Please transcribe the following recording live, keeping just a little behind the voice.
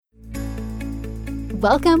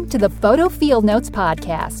Welcome to the Photo Field Notes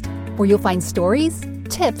podcast, where you'll find stories,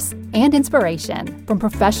 tips, and inspiration from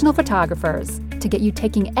professional photographers to get you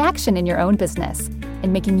taking action in your own business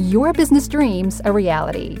and making your business dreams a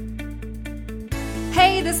reality.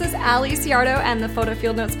 Hey, this is Ali Ciardo and the Photo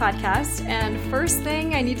Field Notes podcast. And first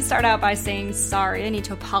thing, I need to start out by saying sorry. I need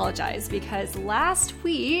to apologize because last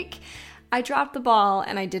week I dropped the ball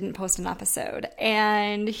and I didn't post an episode.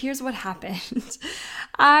 And here's what happened.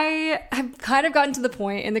 I have kind of gotten to the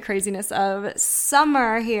point in the craziness of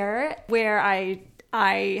summer here where I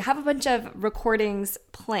have a bunch of recordings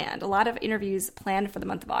planned, a lot of interviews planned for the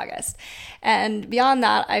month of August. And beyond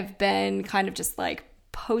that, I've been kind of just like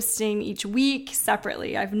posting each week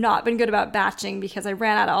separately. I've not been good about batching because I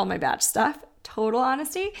ran out of all my batch stuff, total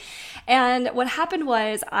honesty. And what happened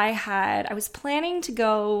was I was planning to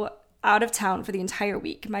go out of town for the entire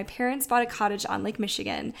week. My parents bought a cottage on Lake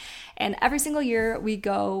Michigan, and every single year we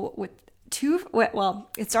go with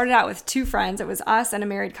it started out with two friends. It was us and a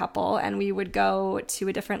married couple, and we would go to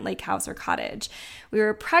a different lake house or cottage. We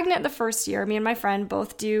were pregnant the first year. Me and my friend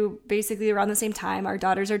both due basically around the same time. Our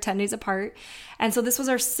daughters are 10 days apart. And so this was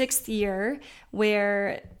our 6th year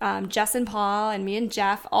where Jess and Paul and me and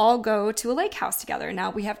Jeff all go to a lake house together.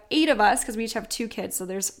 Now we have 8 of us because we each have 2 kids. So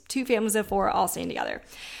there's 2 families of 4 all staying together.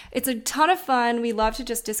 It's a ton of fun. We love to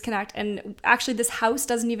just disconnect. And actually this house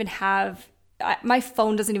doesn't even have my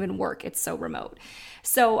phone doesn't even work. It's so remote.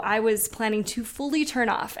 So I was planning to fully turn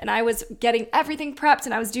off and I was getting everything prepped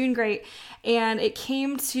and I was doing great. And it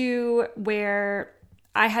came to where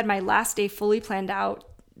I had my last day fully planned out,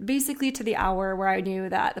 basically to the hour where I knew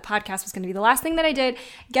that the podcast was going to be the last thing that I did,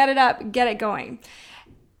 get it up, get it going.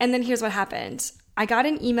 And then here's what happened. I got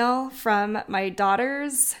an email from my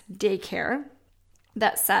daughter's daycare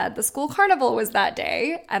that said the school carnival was that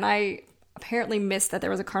day. And I apparently missed that there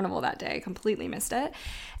was a carnival that day, completely missed it.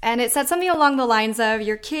 And it said something along the lines of,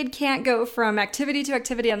 your kid can't go from activity to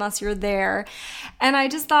activity unless you're there. And I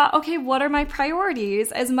just thought, okay, what are my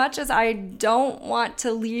priorities? As much as I don't want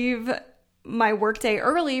to leave my workday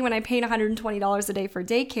early when I pay $120 a day for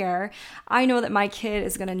daycare, I know that my kid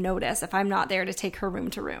is going to notice if I'm not there to take her room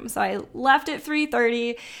to room. So I left at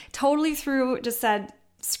 3:30, totally through, just said,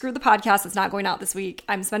 screw the podcast, it's not going out this week.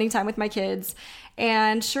 I'm spending time with my kids.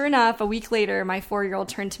 And sure enough, a week later, my 4-year-old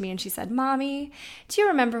turned to me and she said, Mommy, do you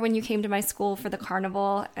remember when you came to my school for the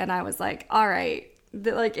carnival? And I was like, all right,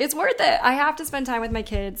 it's worth it. I have to spend time with my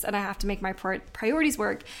kids and I have to make my priorities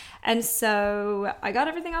work. And so I got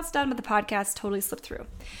everything else done, but the podcast totally slipped through.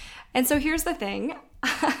 And so here's the thing.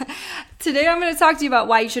 Today I'm going to talk to you about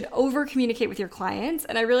why you should over-communicate with your clients.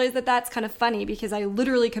 And I realized that that's kind of funny because I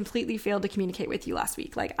literally completely failed to communicate with you last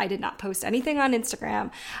week. Like, I did not post anything on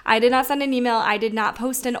Instagram. I did not send an email. I did not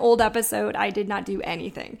post an old episode. I did not do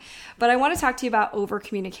anything. But I want to talk to you about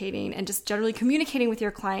over-communicating and just generally communicating with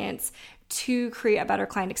your clients to create a better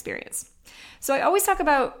client experience. So I always talk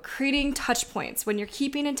about creating touch points when you're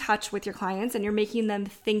keeping in touch with your clients and you're making them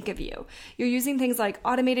think of you. You're using things like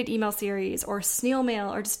automated email series or snail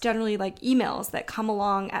mail or just generally like emails that come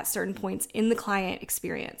along at certain points in the client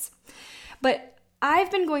experience. But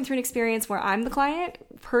I've been going through an experience where I'm the client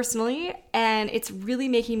personally, and it's really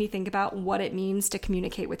making me think about what it means to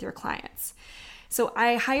communicate with your clients. So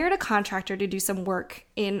I hired a contractor to do some work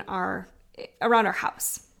around our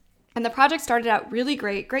house. And the project started out really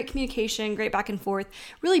great communication, great back and forth,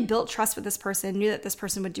 really built trust with this person, knew that this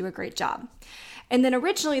person would do a great job. And then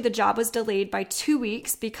originally the job was delayed by 2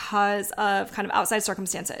 weeks because of kind of outside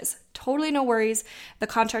circumstances. Totally no worries. The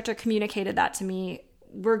contractor communicated that to me.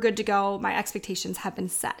 We're good to go. My expectations have been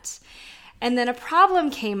set. And then a problem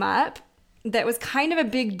came up that was kind of a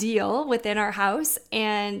big deal within our house,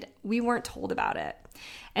 and we weren't told about it.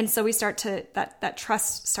 And so that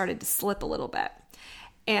trust started to slip a little bit.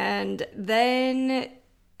 And then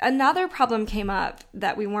another problem came up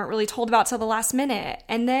that we weren't really told about till the last minute.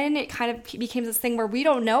 And then it kind of became this thing where we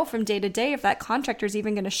don't know from day to day if that contractor is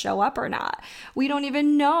even going to show up or not. We don't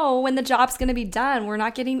even know when the job's going to be done. We're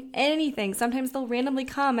not getting anything. Sometimes they'll randomly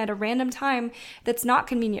come at a random time that's not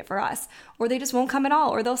convenient for us, or they just won't come at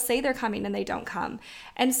all, or they'll say they're coming and they don't come.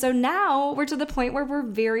 And so now we're to the point where we're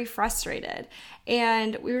very frustrated.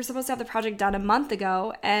 And we were supposed to have the project done a month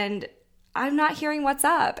ago, and I'm not hearing what's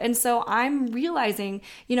up. And so I'm realizing,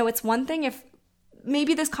 it's one thing if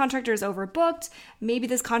maybe this contractor is overbooked, maybe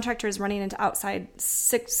this contractor is running into outside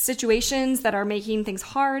situations that are making things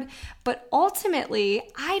hard, but ultimately,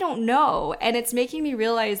 I don't know. And it's making me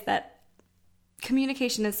realize that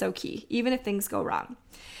communication is so key, even if things go wrong.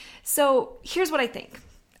 So here's what I think.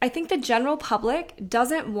 I think the general public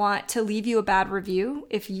doesn't want to leave you a bad review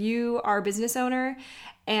if you are a business owner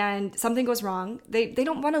and something goes wrong, they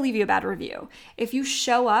don't want to leave you a bad review. If you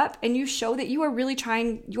show up and you show that you are really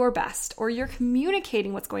trying your best, or you're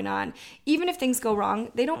communicating what's going on, even if things go wrong,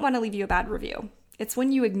 they don't want to leave you a bad review. It's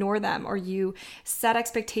when you ignore them or you set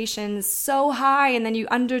expectations so high and then you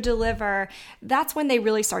underdeliver, that's when they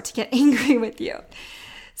really start to get angry with you.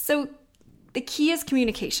 So the key is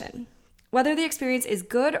communication. Whether the experience is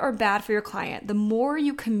good or bad for your client, the more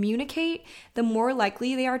you communicate, the more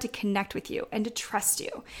likely they are to connect with you and to trust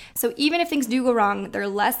you. So even if things do go wrong, they're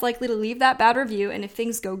less likely to leave that bad review. And if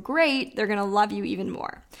things go great, they're going to love you even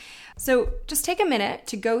more. So just take a minute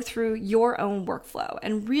to go through your own workflow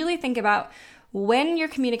and really think about when you're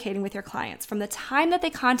communicating with your clients, from the time that they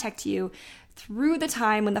contact you through the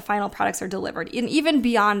time when the final products are delivered, and even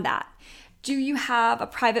beyond that. Do you have a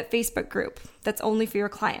private Facebook group that's only for your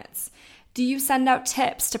clients? Do you send out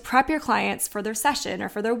tips to prep your clients for their session or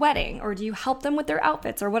for their wedding? Or do you help them with their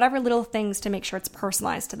outfits or whatever little things to make sure it's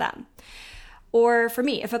personalized to them? Or for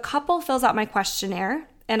me, if a couple fills out my questionnaire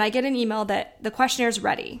and I get an email that the questionnaire is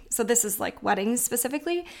ready. So this is like weddings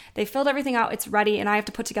specifically. They filled everything out, it's ready, and I have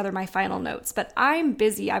to put together my final notes. But I'm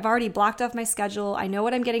busy. I've already blocked off my schedule. I know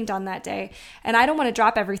what I'm getting done that day, and I don't want to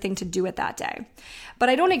drop everything to do it that day. But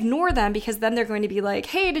I don't ignore them, because then they're going to be like,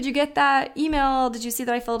 hey, did you get that email? Did you see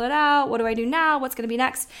that I filled it out? What do I do now? What's going to be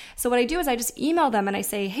next? So what I do is I just email them and I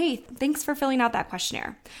say, hey, thanks for filling out that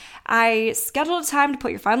questionnaire. I scheduled a time to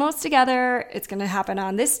put your final notes together. It's going to happen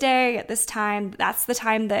on this day at this time. That's the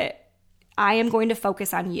time that I am going to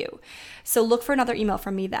focus on you. So look for another email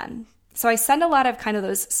from me then. So I send a lot of kind of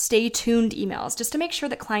those stay tuned emails just to make sure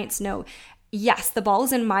that clients know, yes, the ball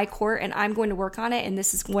is in my court and I'm going to work on it, and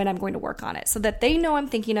this is when I'm going to work on it, so that they know I'm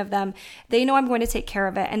thinking of them, they know I'm going to take care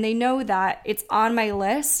of it, and they know that it's on my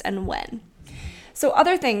list and when. So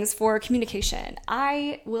other things for communication,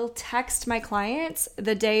 I will text my clients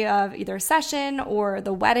the day of either a session or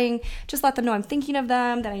the wedding, just let them know I'm thinking of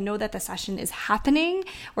them, that I know that the session is happening,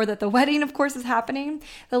 or that the wedding, of course, is happening.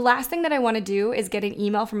 The last thing that I want to do is get an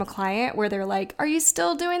email from a client where they're like, are you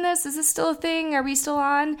still doing this? Is this still a thing? Are we still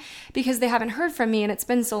on? Because they haven't heard from me and it's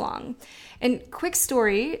been so long. And quick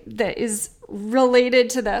story that is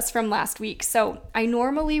related to this from last week. So I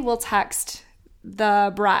normally will text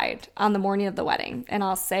the bride on the morning of the wedding, and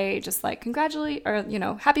I'll say just like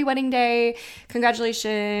happy wedding day,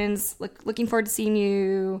 congratulations, looking forward to seeing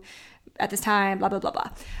you at this time, blah, blah, blah, blah.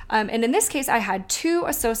 And in this case, I had 2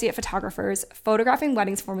 associate photographers photographing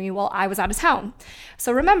weddings for me while I was out of town.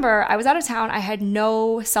 So remember, I was out of town, I had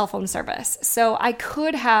no cell phone service. So I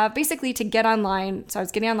could have basically, to get online, so I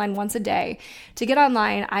was getting online once a day. To get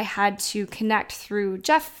online, I had to connect through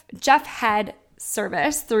Jeff had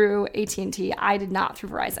service through AT&T. I did not, through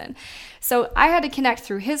Verizon. So I had to connect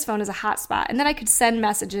through his phone as a hotspot, and then I could send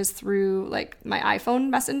messages through like my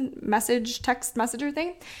iPhone text messenger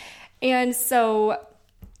thing. And so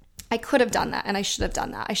I could have done that, and I should have done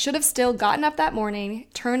that. I should have still gotten up that morning,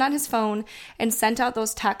 turned on his phone, and sent out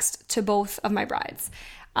those texts to both of my brides.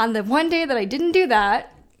 On the one day that I didn't do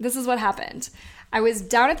that, this is what happened. I was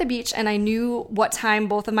down at the beach and I knew what time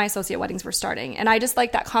both of my associate weddings were starting. And I just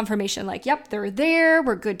like that confirmation, like, yep, they're there,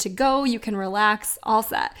 we're good to go, you can relax, all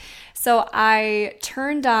set. So I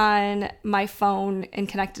turned on my phone and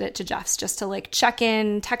connected it to Jeff's just to like check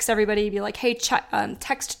in, text everybody, be like, hey,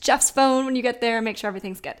 text Jeff's phone when you get there, make sure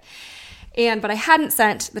everything's good. But I hadn't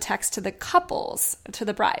sent the text to the couples, to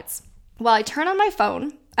the brides. Well, I turn on my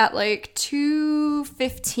phone at like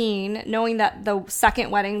 2:15, knowing that the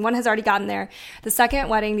second wedding, one has already gotten there. The second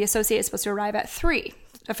wedding, the associate is supposed to arrive at 3,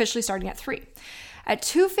 officially starting at 3. At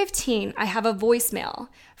 2:15, I have a voicemail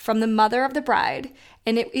from the mother of the bride,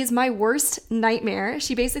 and it is my worst nightmare.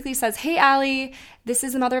 She basically says, hey, Allie, this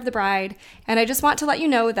is the mother of the bride, and I just want to let you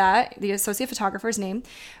know that the associate photographer's name,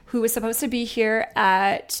 who was supposed to be here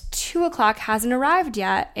at 2 o'clock, hasn't arrived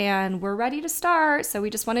yet, and we're ready to start, so we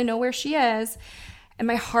just want to know where she is. And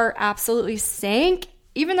my heart absolutely sank.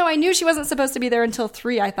 Even though I knew she wasn't supposed to be there until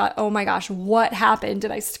 3, I thought, oh my gosh, what happened? Did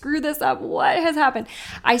I screw this up? What has happened?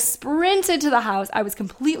 I sprinted to the house. I was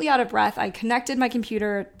completely out of breath. I connected my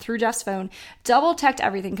computer through Jeff's phone, double-checked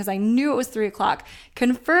everything because I knew it was 3 o'clock,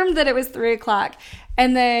 confirmed that it was 3 o'clock,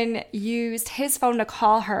 and then used his phone to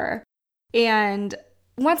call her. And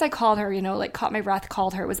once I called her, caught my breath,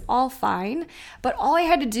 called her, it was all fine. But all I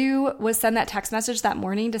had to do was send that text message that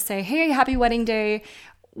morning to say, hey, happy wedding day.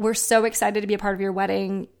 We're so excited to be a part of your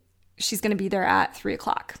wedding. She's going to be there at 3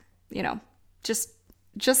 o'clock. Just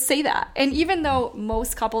just say that. And even though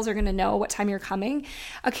most couples are going to know what time you're coming,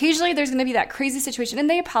 occasionally there's going to be that crazy situation. And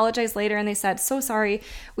they apologized later and they said, so sorry.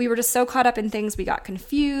 We were just so caught up in things. We got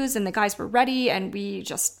confused and the guys were ready and we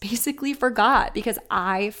just basically forgot because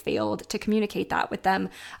I failed to communicate that with them.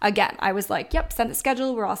 Again, I was like, yep, send the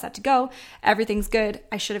schedule. We're all set to go. Everything's good.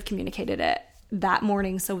 I should have communicated it that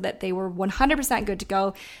morning so that they were 100% good to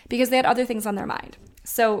go because they had other things on their mind.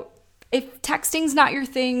 So if texting's not your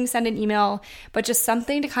thing, send an email, but just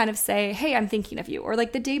something to kind of say, hey, I'm thinking of you. Or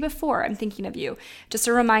like the day before, I'm thinking of you. Just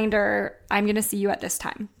a reminder, I'm going to see you at this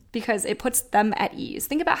time, because it puts them at ease.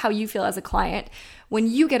 Think about how you feel as a client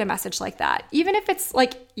when you get a message like that. Even if it's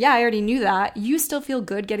like, yeah, I already knew that, you still feel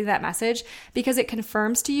good getting that message because it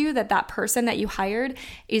confirms to you that that person that you hired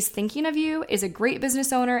is thinking of you, is a great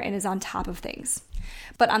business owner, and is on top of things.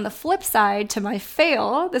 But on the flip side to my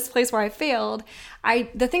fail, this place where I failed,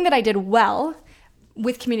 the thing that I did well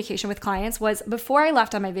with communication with clients was before I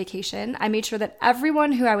left on my vacation, I made sure that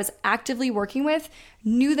everyone who I was actively working with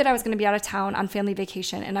knew that I was going to be out of town on family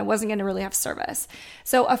vacation and I wasn't going to really have service.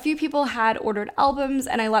 So a few people had ordered albums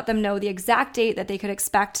and I let them know the exact date that they could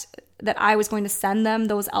expect that I was going to send them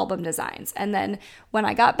those album designs. And then when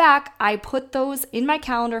I got back, I put those in my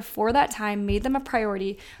calendar for that time, made them a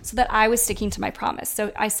priority so that I was sticking to my promise.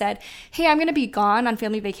 So I said, hey, I'm going to be gone on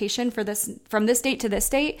family vacation from this date to this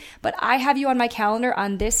date, but I have you on my calendar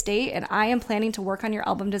on this date and I am planning to work on your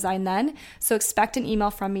album design then. So expect an email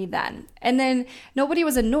from me then. And then nobody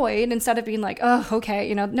was annoyed. Instead of being like, oh,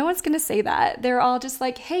 okay, no one's going to say that. They're all just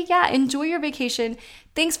like, hey, yeah, enjoy your vacation.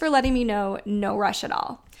 Thanks for letting me know. No rush at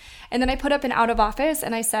all. And then I put up an out of office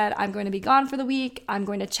and I said, I'm going to be gone for the week. I'm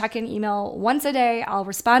going to check in email once a day. I'll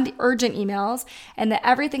respond to urgent emails and that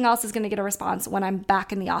everything else is going to get a response when I'm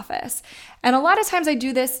back in the office. And a lot of times I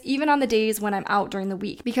do this even on the days when I'm out during the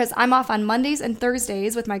week because I'm off on Mondays and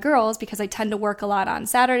Thursdays with my girls because I tend to work a lot on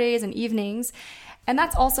Saturdays and evenings. And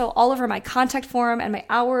that's also all over my contact form and my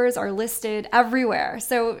hours are listed everywhere.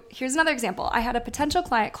 So here's another example. I had a potential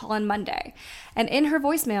client call on Monday and in her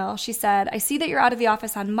voicemail, she said, I see that you're out of the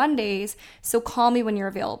office on Mondays, so call me when you're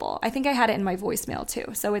available. I think I had it in my voicemail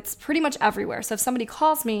too. So it's pretty much everywhere. So if somebody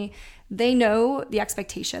calls me, they know the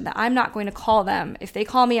expectation that I'm not going to call them. If they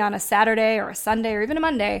call me on a Saturday or a Sunday or even a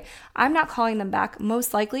Monday, I'm not calling them back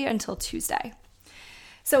most likely until Tuesday.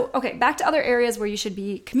 So, okay, back to other areas where you should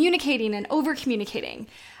be communicating and over-communicating.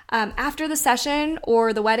 After the session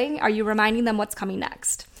or the wedding, are you reminding them what's coming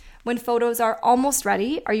next? When photos are almost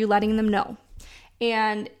ready, are you letting them know?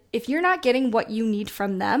 And if you're not getting what you need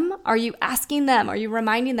from them, are you asking them? Are you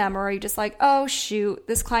reminding them? Or are you just like, oh, shoot,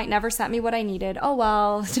 this client never sent me what I needed. Oh,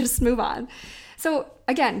 well, just move on. So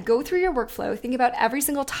again, go through your workflow. Think about every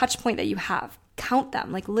single touch point that you have. Count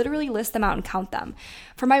them, like literally list them out and count them.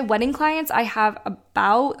 For my wedding clients, I have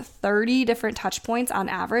about 30 different touch points on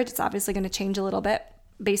average. It's obviously going to change a little bit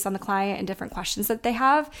based on the client and different questions that they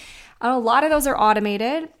have. A lot of those are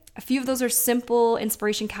automated. A few of those are simple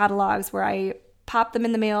inspiration catalogs where I pop them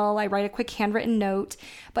in the mail. I write a quick handwritten note,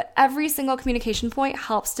 but every single communication point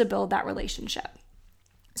helps to build that relationship.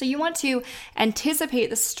 So you want to anticipate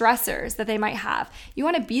the stressors that they might have. You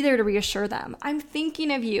want to be there to reassure them. I'm thinking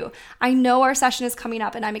of you. I know our session is coming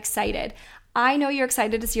up and I'm excited. I know you're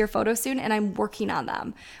excited to see your photos soon and I'm working on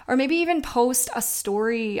them. Or maybe even post a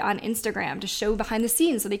story on Instagram to show behind the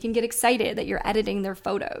scenes so they can get excited that you're editing their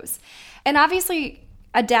photos. And obviously,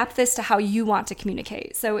 adapt this to how you want to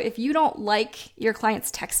communicate. So if you don't like your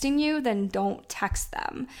clients texting you, then don't text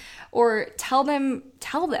them. Or tell them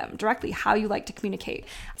directly how you like to communicate.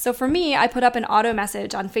 So for me, I put up an auto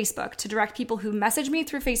message on Facebook to direct people who message me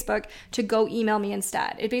through Facebook to go email me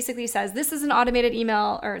instead. It basically says, this is an automated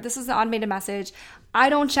email or this is an automated message. I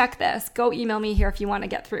don't check this. Go email me here if you want to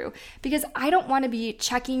get through. Because I don't want to be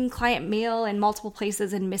checking client mail in multiple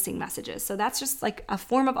places and missing messages. So that's just like a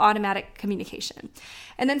form of automatic communication.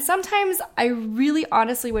 And then sometimes I really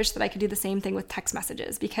honestly wish that I could do the same thing with text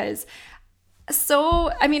messages because it's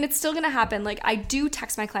still going to happen. Like I do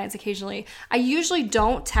text my clients occasionally. I usually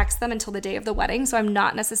don't text them until the day of the wedding. So I'm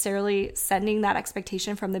not necessarily sending that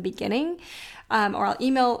expectation from the beginning. Or I'll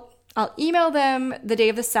email them the day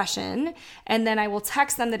of the session and then I will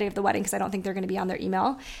text them the day of the wedding because I don't think they're going to be on their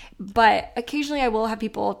email. But occasionally I will have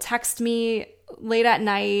people text me late at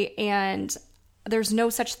night and there's no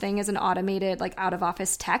such thing as an automated like out of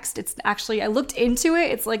office text. It's actually, I looked into it.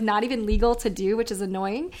 It's like not even legal to do, which is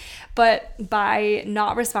annoying. But by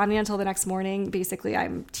not responding until the next morning, basically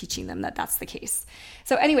I'm teaching them that that's the case.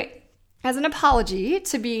 So anyway, as an apology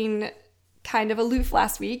to being kind of aloof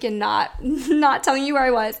last week and not telling you where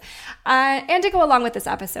I was. And to go along with this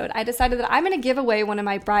episode, I decided that I'm going to give away one of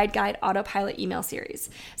my Bride Guide Autopilot email series.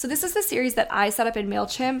 So this is the series that I set up in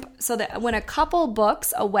MailChimp so that when a couple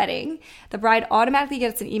books a wedding, the bride automatically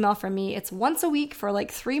gets an email from me. It's once a week for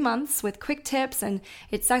like 3 months with quick tips, and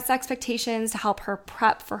it sets expectations to help her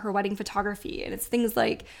prep for her wedding photography. And it's things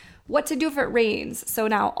like what to do if it rains. So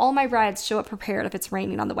now all my brides show up prepared if it's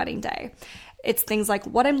raining on the wedding day. It's things like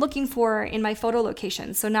what I'm looking for in my photo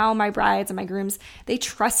location. So now my brides and my grooms, they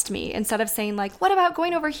trust me. Instead of saying like, what about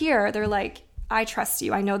going over here? They're like, I trust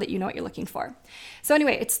you. I know that you know what you're looking for. So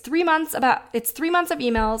anyway, it's 3 months of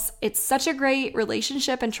emails. It's such a great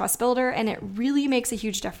relationship and trust builder, and it really makes a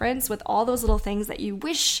huge difference with all those little things that you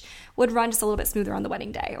wish would run just a little bit smoother on the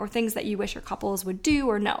wedding day, or things that you wish your couples would do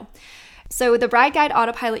or know. So the Bride Guide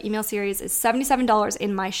Autopilot email series is $77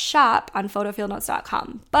 in my shop on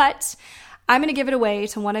photofieldnotes.com, but I'm going to give it away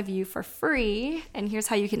to one of you for free, and here's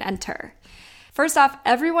how you can enter. First off,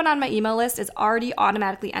 everyone on my email list is already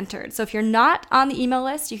automatically entered. So if you're not on the email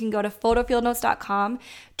list, you can go to photofieldnotes.com,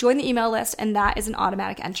 join the email list, and that is an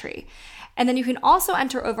automatic entry. And then you can also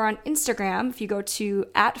enter over on Instagram if you go to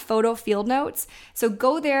 @photofieldnotes. So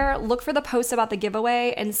go there, look for the post about the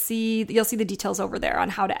giveaway, and you'll see the details over there on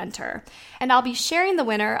how to enter. And I'll be sharing the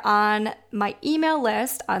winner on my email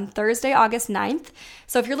list on Thursday, August 9th.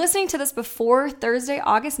 So if you're listening to this before Thursday,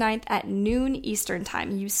 August 9th at noon Eastern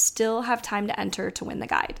time, you still have time to enter to win the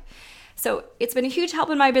guide. So it's been a huge help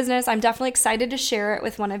in my business. I'm definitely excited to share it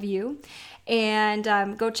with one of you. And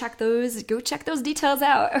go check those details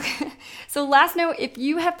out. Okay. So last note, if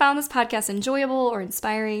you have found this podcast enjoyable or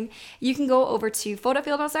inspiring, you can go over to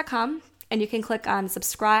photofieldnotes.com and you can click on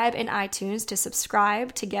subscribe in iTunes to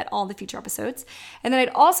subscribe to get all the future episodes. And then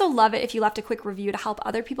I'd also love it if you left a quick review to help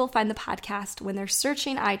other people find the podcast when they're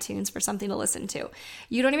searching iTunes for something to listen to.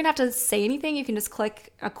 You don't even have to say anything. You can just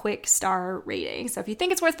click a quick star rating. So if you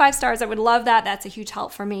think it's worth 5 stars, I would love that. That's a huge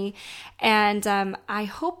help for me. And I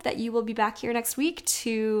hope that you will be back here next week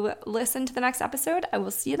to listen to the next episode. I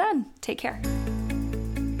will see you then. Take care.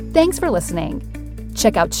 Thanks for listening.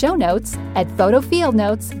 Check out show notes at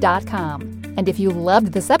photofieldnotes.com. And if you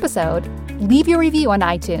loved this episode, leave your review on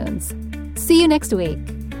iTunes. See you next week.